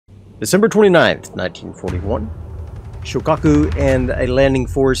December 29th, 1941. Shokaku and a landing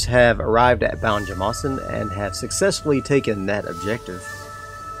force have arrived at Banjamasen and have successfully taken that objective.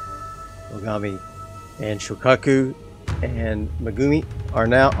 Ogami and Shokaku and Megumi are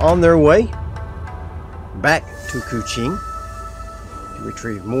now on their way back to Kuching to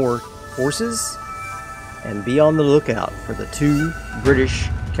retrieve more forces and be on the lookout for the 2 British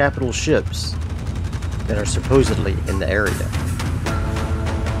capital ships that are supposedly in the area.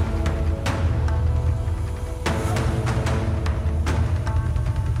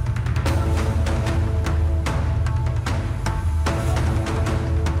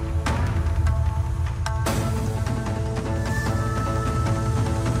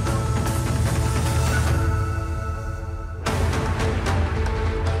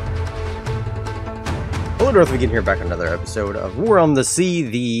 Hello, Darthvegan here, back on another episode of War on the Sea,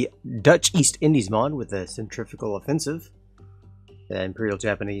 the Dutch East Indies mod with the Centrifugal Offensive. The Imperial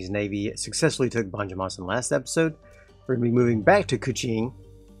Japanese Navy successfully took Banjamasen last episode. We're going to be moving back to Kuching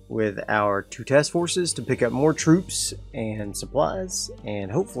with our 2 task forces to pick up more troops and supplies,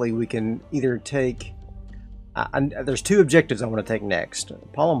 and hopefully we can either take... there's 2 objectives I want to take next.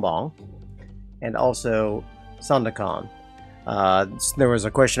 Palembang and also Sandakan. There was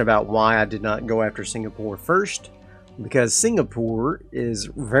a question about why I did not go after Singapore first, because Singapore is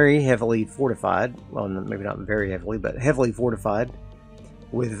very heavily fortified. Well, maybe not very heavily, but heavily fortified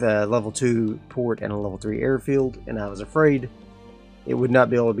with a level 2 port and a level 3 airfield, and I was afraid it would not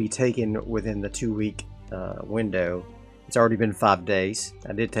be able to be taken within the 2-week window. It's already been 5 days.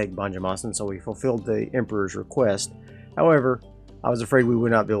 I did take Banjamasen, so we fulfilled the Emperor's request. However, I was afraid we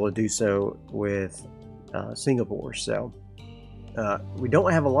would not be able to do so with Singapore, so we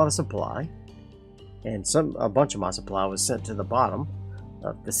don't have a lot of supply, and a bunch of my supply was sent to the bottom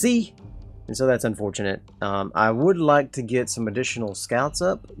of the sea, and so that's unfortunate. I would like to get some additional scouts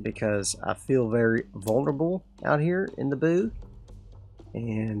up because I feel very vulnerable out here in the Boo,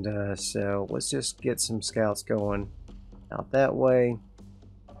 and so let's just get some scouts going out that way,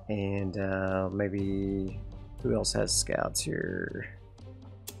 and maybe who else has scouts here?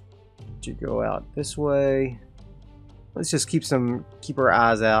 Did you go out this way? Let's just keep our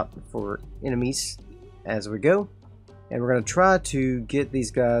eyes out for enemies as we go, and we're going to try to get these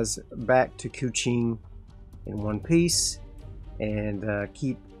guys back to Kuching in one piece and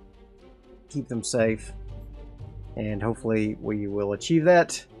keep them safe, and hopefully we will achieve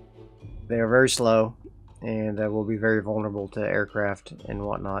that. They are very slow, and will be very vulnerable to aircraft and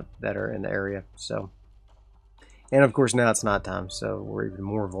whatnot that are in the area. So, and of course now it's nighttime, so we're even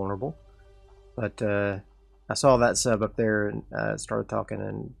more vulnerable. But I saw that sub up there and started talking,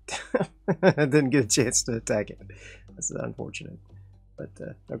 and I didn't get a chance to attack it. That's unfortunate. But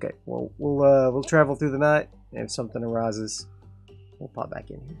okay, well we'll travel through the night. If something arises, we'll pop back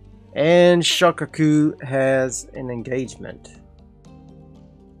in here. And Shokaku has an engagement.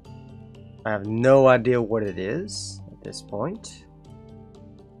 I have no idea what it is at this point.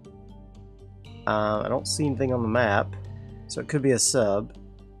 I don't see anything on the map, so it could be a sub.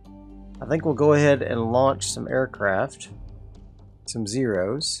 I think we'll go ahead and launch some aircraft, some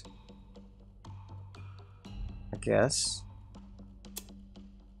Zeros, I guess.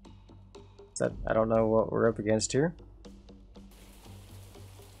 I don't know what we're up against here.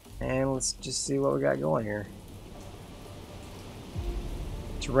 And let's just see what we got going here.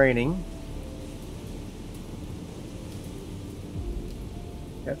 It's raining.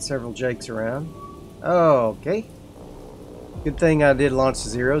 Got several Jakes around. Oh, okay. Good thing I did launch the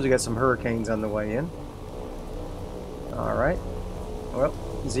Zeros. We got some Hurricanes on the way in. Alright. Well,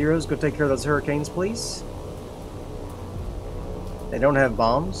 Zeros, go take care of those Hurricanes, please. They don't have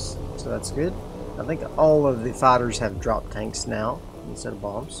bombs, so that's good. I think all of the fighters have drop tanks now instead of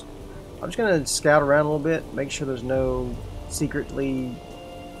bombs. I'm just going to scout around a little bit, make sure there's no secretly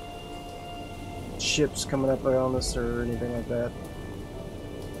ships coming up on us or anything like that.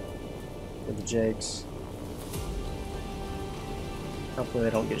 With the Jakes. Hopefully they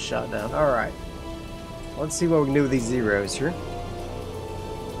don't get shot down. Alright. Let's see what we can do with these Zeros here.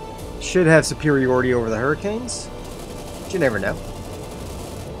 Should have superiority over the Hurricanes. But you never know.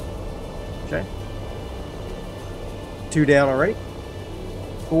 Okay. 2 down already.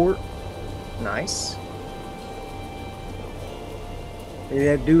 4. Nice.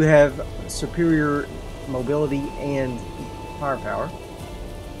 They do have superior mobility and firepower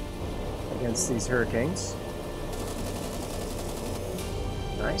against these Hurricanes.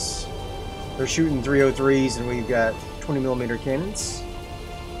 Nice. They're shooting 303s, and we've got 20mm cannons,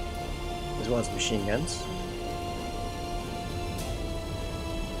 as well as machine guns.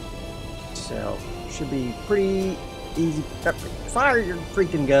 So, should be pretty Easy. Fire your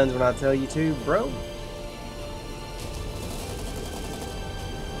freaking guns when I tell you to, bro.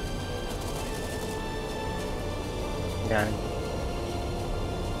 Got him.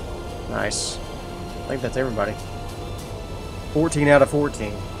 Nice. I think that's everybody. 14 out of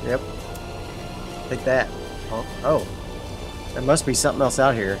 14. Yep. Take that. Oh. There must be something else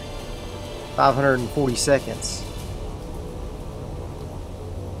out here. 540 seconds.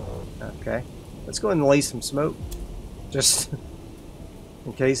 Okay. Let's go ahead and lay some smoke. Just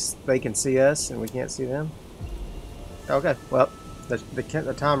in case they can see us and we can't see them. Okay. Well,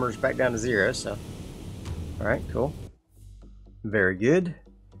 the timer's back down to 0, so. Alright, cool. Very good.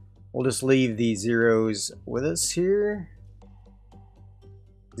 We'll just leave the zeros with us here.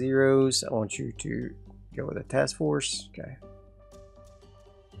 Zeros, I want you to go with a task force. Okay.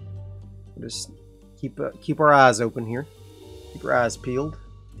 We'll just keep our eyes open here. Keep our eyes peeled.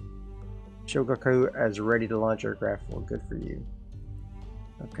 Shogaku is ready to launch aircraft. Well, good for you.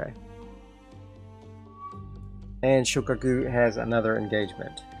 Okay. And Shogaku has another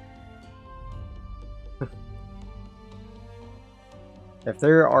engagement. If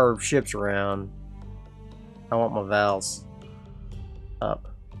there are ships around, I want my valves up.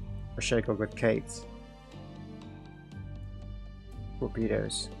 Or Shaco with Kates.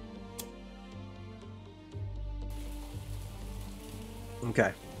 Torpedoes.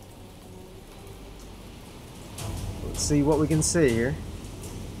 Okay. Let's see what we can see here.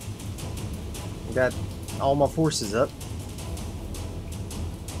 We got all my forces up.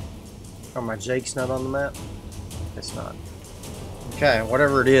 Oh, my Jake's not on the map? It's not. Okay,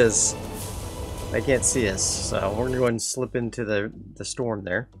 whatever it is, they can't see us, so we're going to go ahead and slip into the storm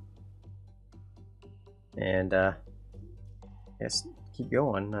there. And, yes, keep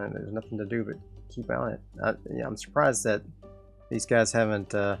going. There's nothing to do but keep on it. Yeah, I'm surprised that these guys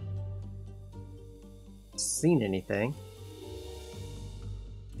haven't seen anything.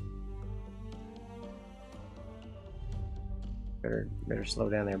 Better slow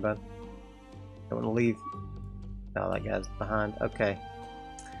down there, bud. Don't want to leave. Oh, that guy's behind. Okay.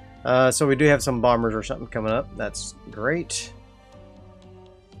 So we do have some bombers or something coming up. That's great.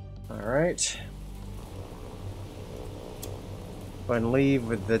 Alright. Go ahead and leave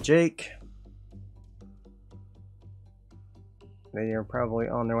with the Jake. They are probably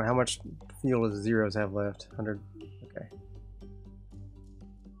on their way. How much fuel does zeros have left? 100. Okay.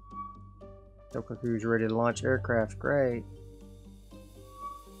 Shogaku's ready to launch aircraft. Great.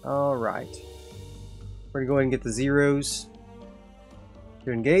 Alright. We're going to go ahead and get the zeros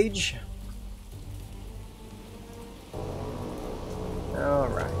to engage.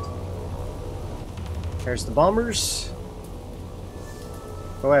 Alright. There's the bombers.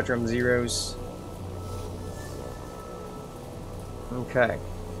 Go after them, zeros. Okay.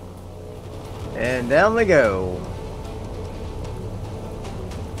 And down they go.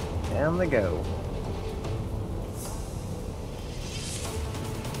 Down they go.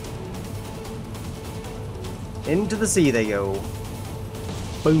 Into the sea they go.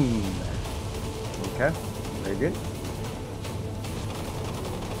 Boom. Okay, very good.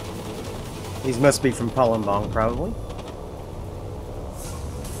 These must be from Palembang, probably.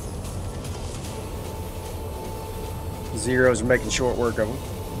 Zeros are making short work of them.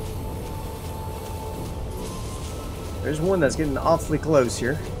 There's one that's getting awfully close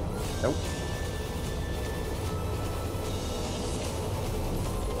here. Nope.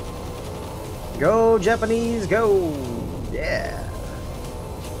 Go, Japanese, go! Yeah!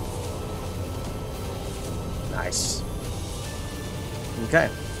 Nice. Okay,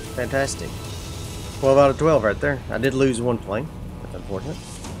 fantastic. 12 out of 12 right there. I did lose one plane. That's unfortunate.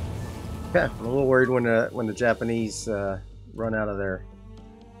 Okay, I'm a little worried when the Japanese run out of their...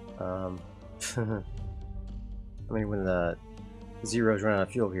 I mean, when the zeros run out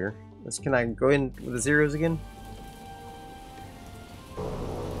of fuel here. Can I go in with the zeros again?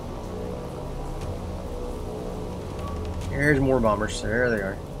 Here's more bombers. There they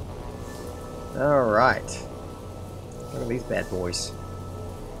are. Alright. Look at these bad boys.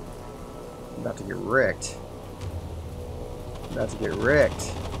 About to get wrecked. About to get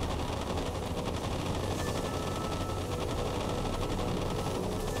wrecked.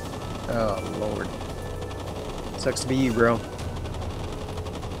 Oh, Lord. Sucks to be you, bro.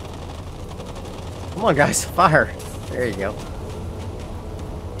 Come on, guys. Fire. There you go.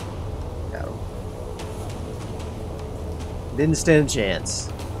 Got him. Didn't stand a chance.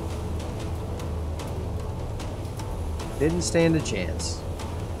 Didn't stand a chance.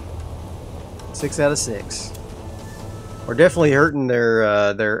 6 out of 6. We're definitely hurting their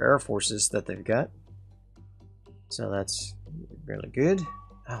air forces that they've got. So that's really good.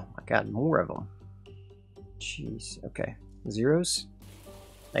 Oh my God, more of them. Jeez. Okay. Zeros.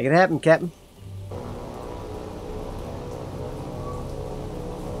 Make it happen, Captain.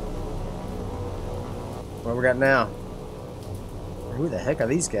 What we got now? Who the heck are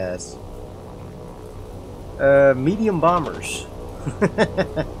these guys? Medium bombers.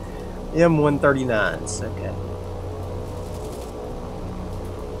 M139s. Okay.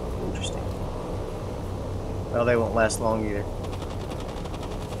 Interesting. Well, they won't last long either.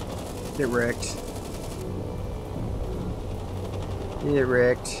 Get wrecked. Get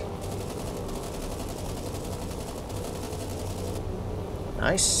wrecked.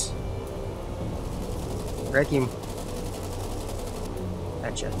 Nice. Wreck him.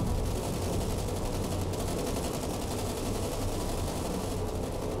 Gotcha.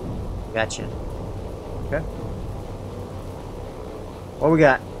 Gotcha. Okay. What we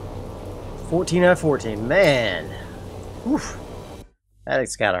got? 14 out of 14. Man. Oof. That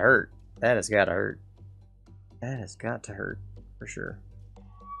has gotta hurt. That has gotta hurt. That has got to hurt. For sure.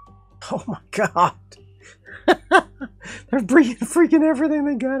 Oh my god. They're bringing freaking everything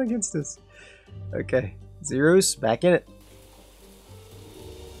they got against us. Okay. Zeros. Back in it.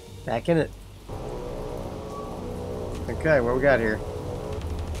 Back in it. Okay, what we got here?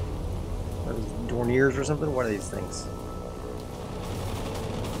 What are these, Dorniers or something? What are these things?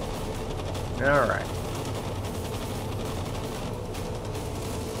 Alright.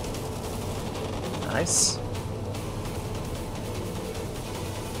 Nice.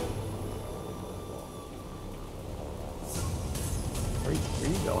 Where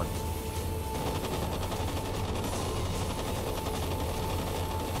are you going?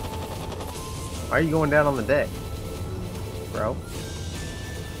 Why are you going down on the deck, bro?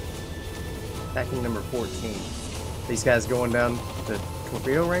 Attacking number 14. These guys going down the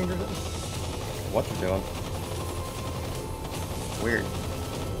torpedo range or something? What they're doing? Weird.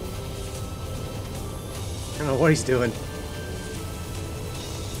 I don't know what he's doing.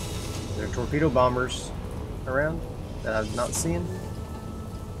 Is there torpedo bombers around that I'm not seeing?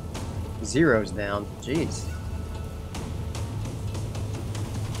 Zeros down. Jeez.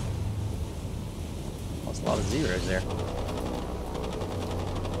 Lost a lot of zeros there.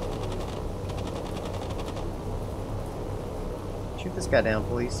 Shoot this guy down,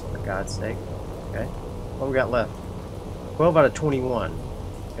 please, for God's sake. Okay. What we got left? 12 out of 21.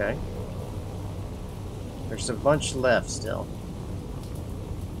 Okay. There's a bunch left still.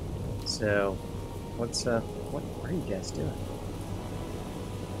 So, what are you guys doing?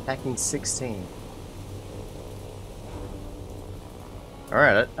 Attacking 16.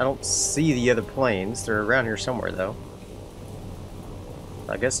 Alright, I don't see the other planes. They're around here somewhere, though.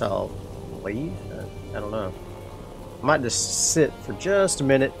 I guess I'll leave? I don't know. I might just sit for just a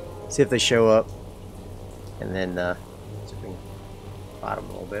minute, see if they show up, and then see if we can fight them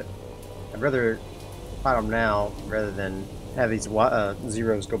a little bit. I'd rather fight them now rather than have these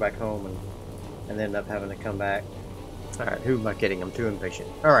zeros go back home and end up having to come back. Alright, who am I kidding? I'm too impatient.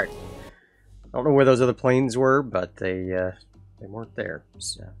 Alright. I don't know where those other planes were, but they weren't there.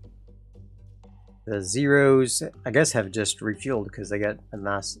 So the zeros, I guess, have just refueled because they got a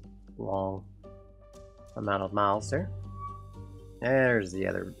nice long amount of miles there. There's the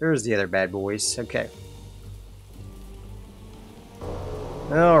other bad boys. Okay.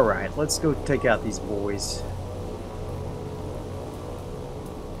 Alright, let's go take out these boys.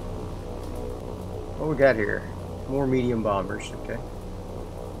 What we got here? More medium bombers, okay.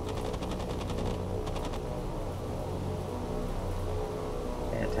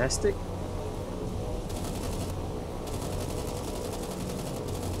 Fantastic.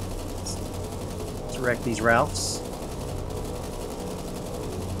 Let's wreck these Ralphs.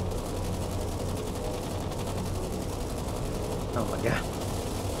 Oh my god.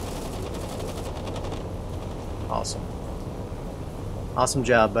 Awesome. Awesome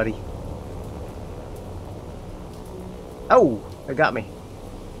job, buddy. Oh! They got me.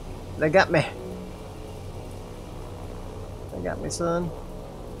 They got me. They got me, son.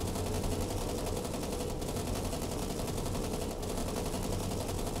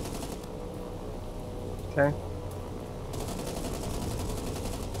 Okay.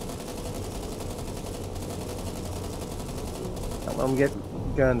 Don't let them get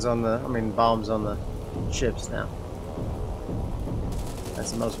guns on the, bombs on the ships now.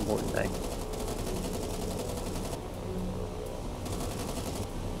 That's the most important thing.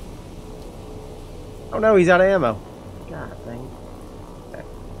 Oh no, he's out of ammo. God dang. Okay,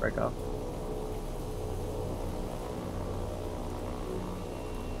 break off.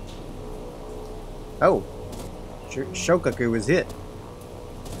 Oh, Shokaku was hit.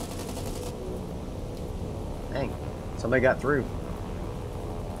 Dang, somebody got through.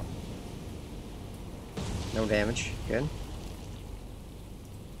 No damage. Good.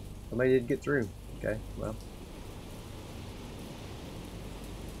 Somebody did get through. Okay, well.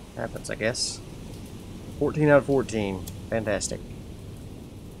 Happens, I guess. 14 out of 14. Fantastic.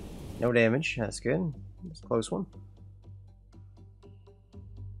 No damage. That's good. It's a close one.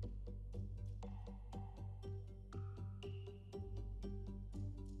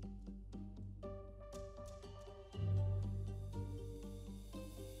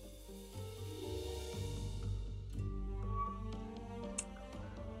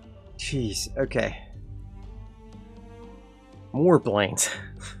 Jeez, okay. More planes.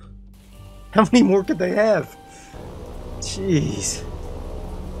 How many more could they have? Jeez.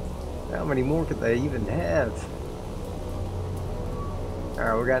 How many more could they even have?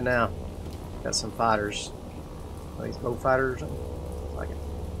 Alright, we got now. Got some fighters. Are these bow fighters or something? Like it.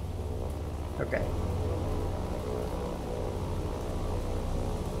 Okay.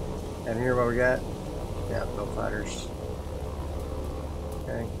 And here what we got? Yeah, bow fighters.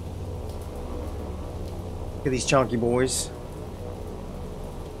 Okay. Look at these chunky boys.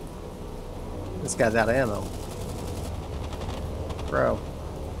 This guy's out of ammo. Bro.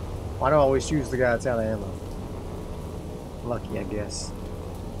 Why do I always choose the guy that's out of ammo? Lucky, I guess.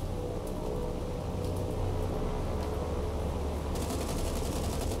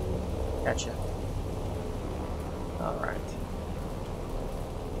 Gotcha. Alright.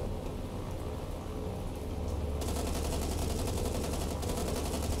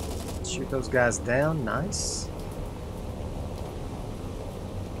 Shoot those guys down. Nice.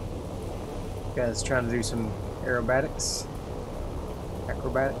 Guys trying to do some aerobatics.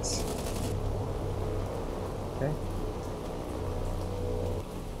 Acrobatics. Okay.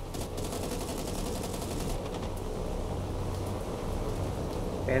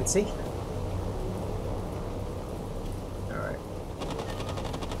 Fancy. Alright.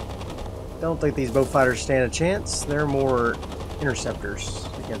 Don't think these bow fighters stand a chance. They're more interceptors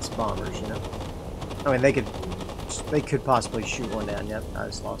against bombers, you know. I mean, they could possibly shoot one down. Yep, I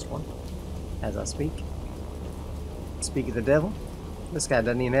just lost one as I speak. Speak of the devil. This guy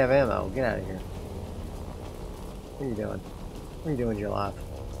doesn't even have ammo. Get out of here. What are you doing? What are you doing with your life?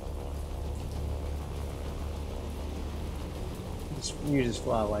 You just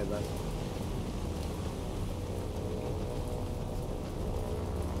fly away, bud.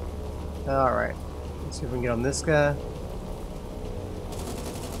 Alright. Let's see if we can get on this guy.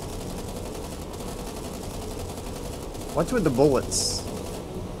 What's with the bullets?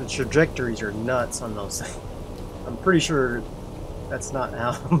 The trajectories are nuts on those things. I'm pretty sure that's not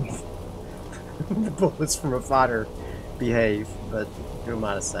how the bullets from a fighter behave, but who am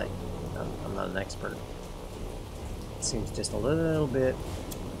I to say? I'm not an expert. It seems just a little bit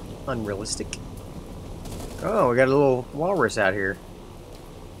unrealistic. Oh, we got a little walrus out here.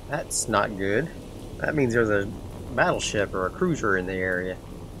 That's not good. That means there's a battleship or a cruiser in the area.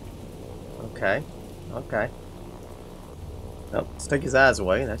 Okay. Okay. Well, let's take his eyes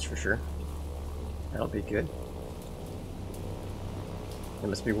away, that's for sure. That'll be good. It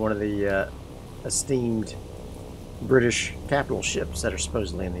must be one of the esteemed British capital ships that are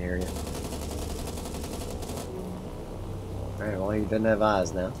supposedly in the area. Alright, well, he doesn't have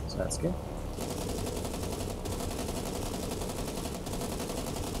eyes now, so that's good.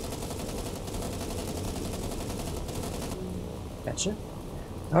 Gotcha.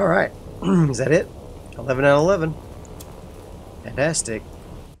 Alright. Is that it? 11 out of 11. Fantastic.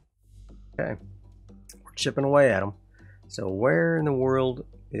 Okay. We're chipping away at them. So where in the world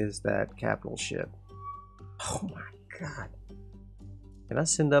is that capital ship? Oh my god. Can I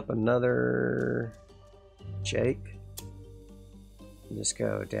send up another Jake? Just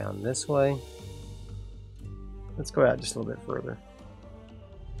go down this way. Let's go out just a little bit further.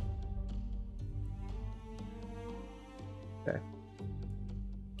 Okay.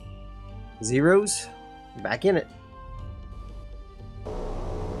 Zeros? Back in it.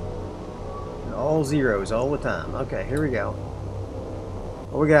 All zeros all the time. Okay, here we go.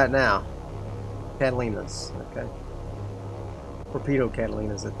 What we got now? Catalinas. Okay. Torpedo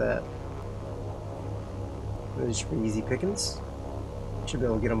Catalinas at that. These should be easy pickings. Should be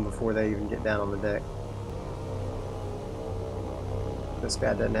able to get them before they even get down on the deck. This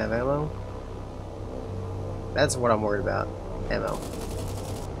guy doesn't have ammo. That's what I'm worried about. Ammo.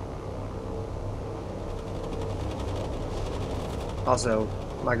 Also,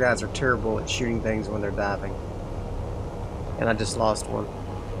 my guys are terrible at shooting things when they're diving. And I just lost one.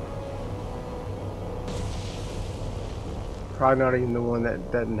 Probably not even the one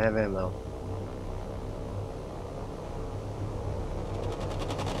that doesn't have ammo.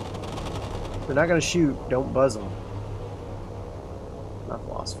 If they're not going to shoot, don't buzz them. My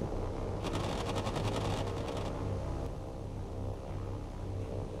philosophy.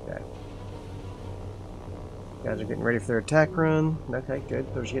 Guys are getting ready for their attack run. Okay, good.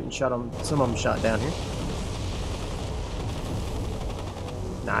 They're getting shot on. Some of them shot down here.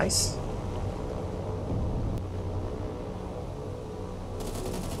 Nice.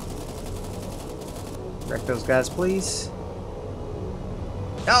 Wreck those guys, please.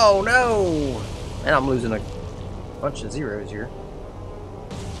 Oh no! And I'm losing a bunch of zeros here.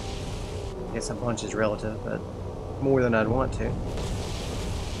 I guess a bunch is relative, but more than I'd want to.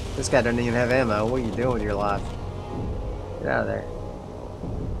 This guy doesn't even have ammo. What are you doing with your life? Get out of there.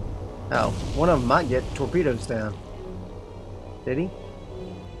 Oh, one of them might get torpedoes down. Did he?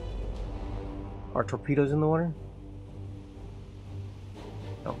 Are torpedoes in the water?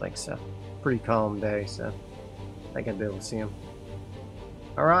 I don't think so. Pretty calm day, so I think I'd be able to see him.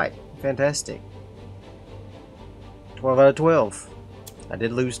 Alright, fantastic. 12 out of 12. I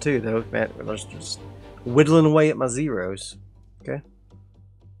did lose 2 though. Man, I was just whittling away at my zeros. Okay.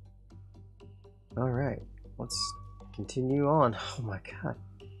 Alright, let's continue on. Oh my god.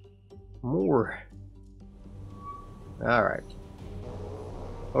 More. Alright.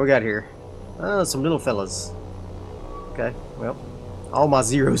 What we got here? Oh, some little fellas. Okay, well. All my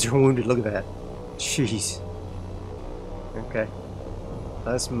zeros are wounded. Look at that. Jeez. Okay.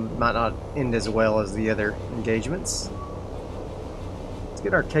 This might not end as well as the other engagements. Let's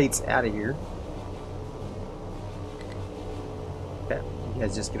get our Kates out of here. Okay. You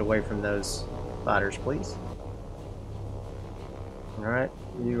guys just get away from those fighters, please. Alright.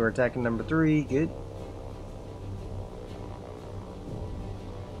 You are attacking number 3. Good.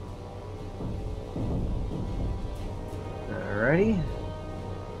 Alrighty.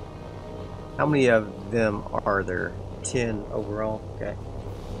 How many of them are there? 10 overall. Okay.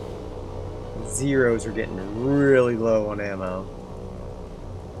 Zeros are getting really low on ammo.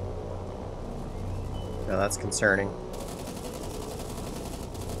 Now that's concerning.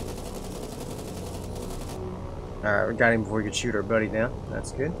 Alright, we got him before we could shoot our buddy now.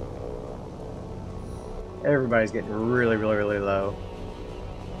 That's good. Everybody's getting really low.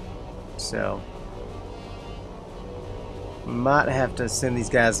 So might have to send these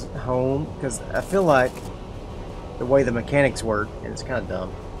guys home because I feel like the way the mechanics work, and it's kind of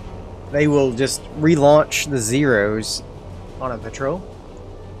dumb, they will just relaunch the zeros on a patrol,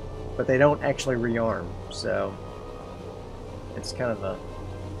 but they don't actually rearm. So it's kind of a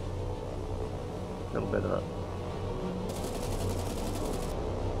little bit of a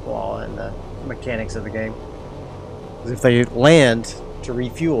flaw in the mechanics of the game. Because if they land to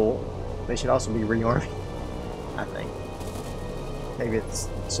refuel, they should also be rearming, I think. Maybe it's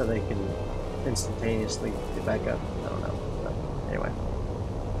so they can instantaneously get back up. I don't know. But anyway.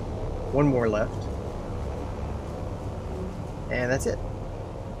 One more left. And that's it.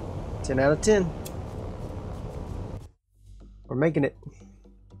 10 out of 10. We're making it.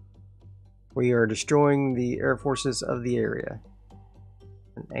 We are destroying the air forces of the area.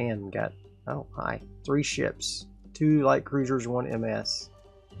 And got, oh, hi. 3 ships. 2 light cruisers, 1 MS.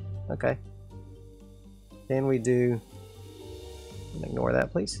 Okay. Can we do... Ignore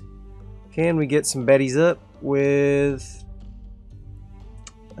that, please. Can we get some Bettys up with...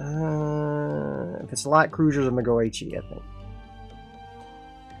 if it's light cruisers, I'm going to go HE, I think.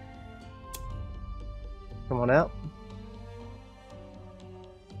 Come on out.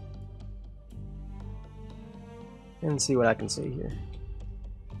 And see what I can see here.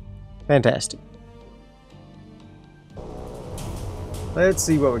 Fantastic. Let's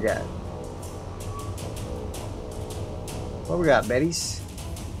see what we got. What we got, Bettys?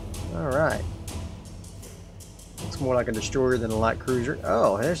 Alright. Looks more like a destroyer than a light cruiser.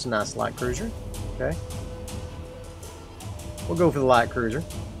 Oh, there's a nice light cruiser. Okay. We'll go for the light cruiser.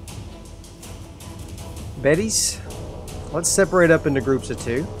 Bettys, let's separate up into groups of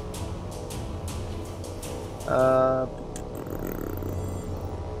 2.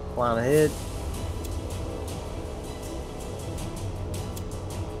 Flying ahead.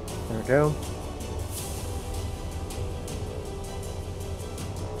 There we go.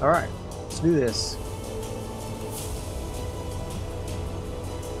 Alright, let's do this.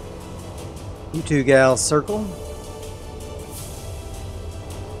 You 2 gals circle.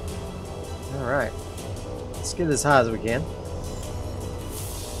 Alright. Let's get as high as we can.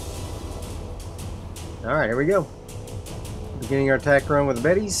 Alright, here we go. Beginning our attack run with the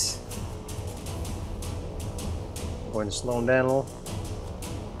Bettys. Going to slow them down a little.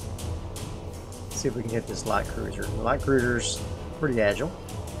 See if we can hit this light cruiser. The light cruiser's pretty agile.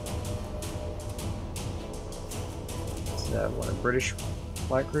 What, a British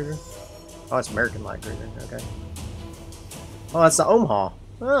light cruiser? Oh, it's American light cruiser. Okay. Oh, that's the Omaha.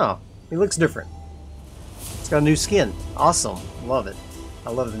 Oh, he looks different. It's got a new skin. Awesome. Love it. I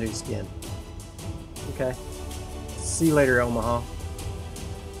love the new skin. Okay. See you later, Omaha.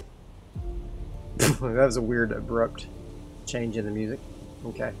 That was a weird, abrupt change in the music.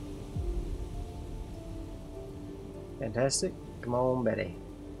 Okay. Fantastic. Come on, Betty.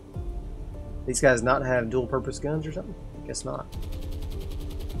 These guys not have dual-purpose guns or something? Guess not.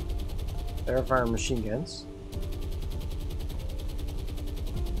 They're firing machine guns.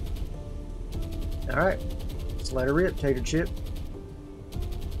 Alright. Let's let her rip, Tater Chip.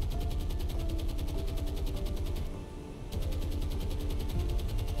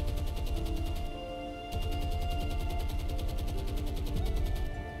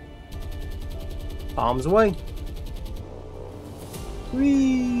 Bombs away.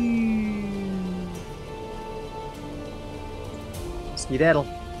 Whee! Skedaddle.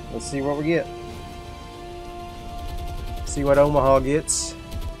 Let's see what we get. See what Omaha gets.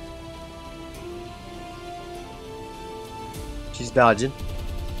 She's dodging.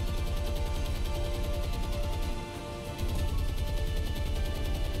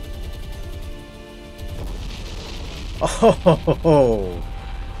 Oh,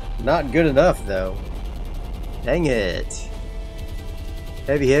 not good enough though. Dang it.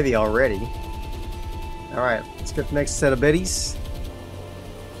 Heavy already. Alright, let's get the next set of biddies.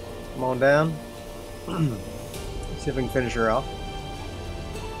 Come on down. See if we can finish her off.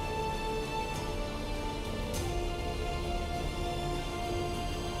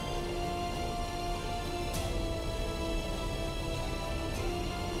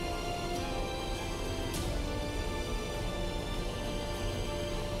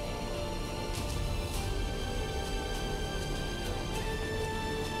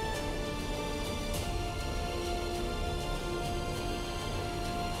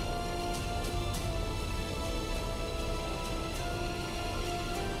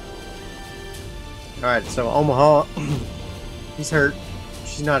 Alright, so Omaha, he's hurt.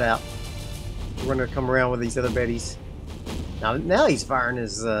 She's not out. We're going to come around with these other betties. Now he's firing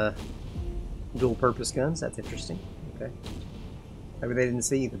his dual-purpose guns. That's interesting. Okay. Maybe they didn't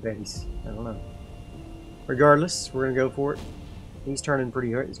see the betties. I don't know. Regardless, we're going to go for it. He's turning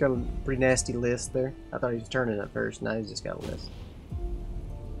pretty hurt. He's got a pretty nasty list there. I thought he was turning at first. Now he's just got a list.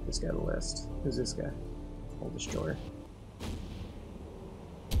 Just got a list. Who's this guy? Old Destroyer.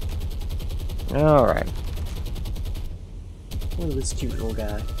 Alright. Look at this cute little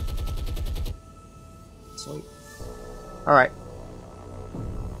guy. Sweet. Alright.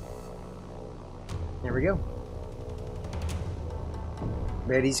 Here we go.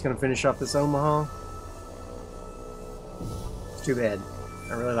 Betty's gonna finish off this Omaha. It's too bad.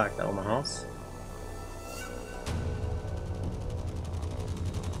 I really like the Omahas.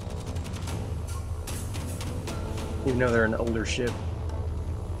 Even though they're an older ship,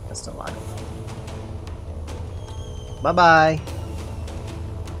 I still like them. Bye-bye.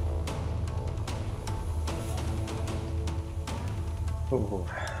 Oh,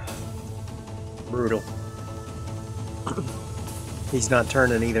 brutal. He's not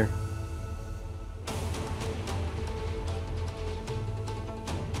turning either.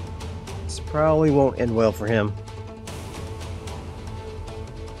 This probably won't end well for him.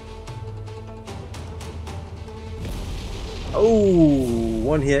 Oh,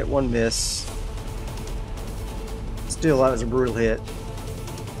 one hit, one miss. Still, that was a brutal hit.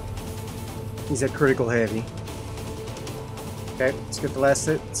 He's at critical heavy. Okay, let's get the last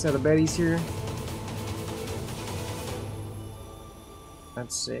set of betties here.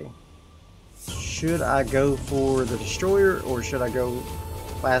 Let's see. Should I go for the destroyer or should I go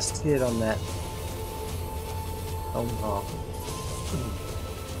last hit on that Omaha?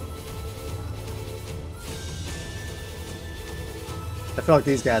 I feel like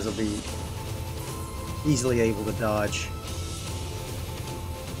these guys will be easily able to dodge.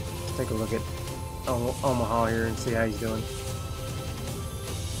 Let's take a look at Omaha here and see how he's doing.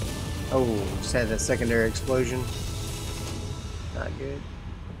 Oh, just had that secondary explosion. Not good.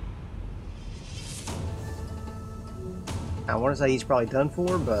 I want to say he's probably done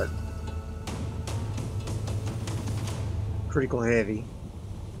for, but critical heavy.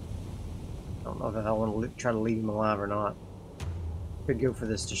 I don't know if I want to try to leave him alive or not. Could go for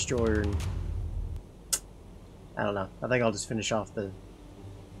this destroyer and I don't know. I think I'll just finish off the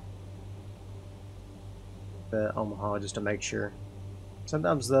Omaha just to make sure.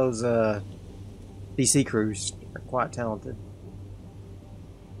 Sometimes those DC crews are quite talented.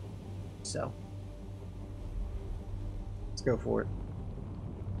 So let's go for it.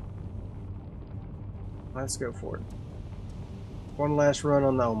 Let's go for it. One last run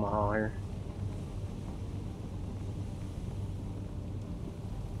on the Omaha here.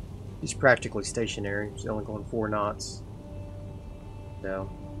 He's practically stationary. He's only going 4 knots.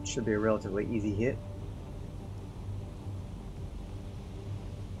 So, should be a relatively easy hit.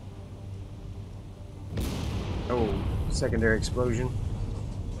 secondary explosion.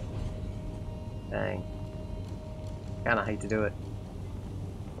 Dang. Kinda hate to do it.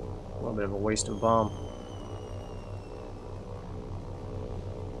 A little bit of a waste of a bomb.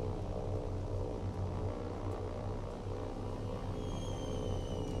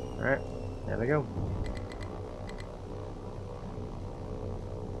 Alright, there we go.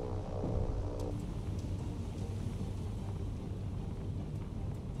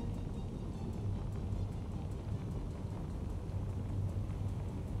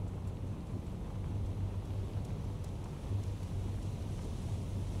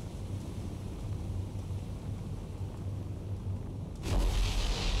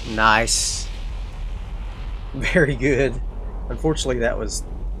 Nice. Very good. Unfortunately, that was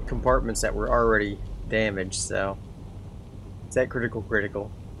compartments that were already damaged, so it's that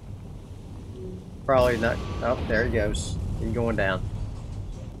critical. Probably not. Oh, there he goes. He's going down.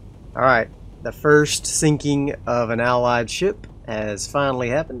 Alright, the first sinking of an Allied ship has finally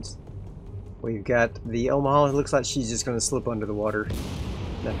happened. We've got the Omaha. It looks like she's just going to slip under the water.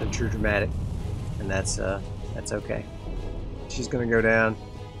 Nothing too dramatic, and that's okay. She's going to go down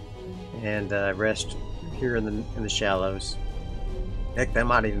and rest here in the shallows. Heck, that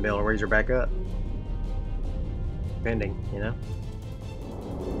might even be able to raise her back up. Depending, you know.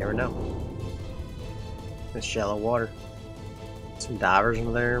 You never know. This shallow water. Some divers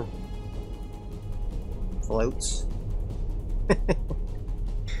in there. Floats.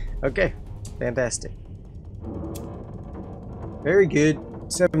 Okay, fantastic. Very good.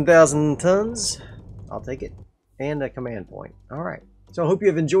 7,000 tons. I'll take it. And a command point. Alright. So I hope you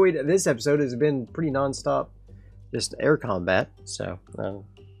have enjoyed this episode. It's been pretty non-stop, just air combat. So, not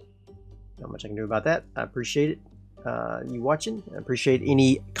much I can do about that. I appreciate it. You watching. I appreciate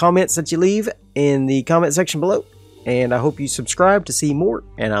any comments that you leave in the comment section below. And I hope you subscribe to see more.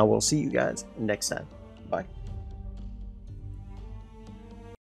 And I will see you guys next time. Bye.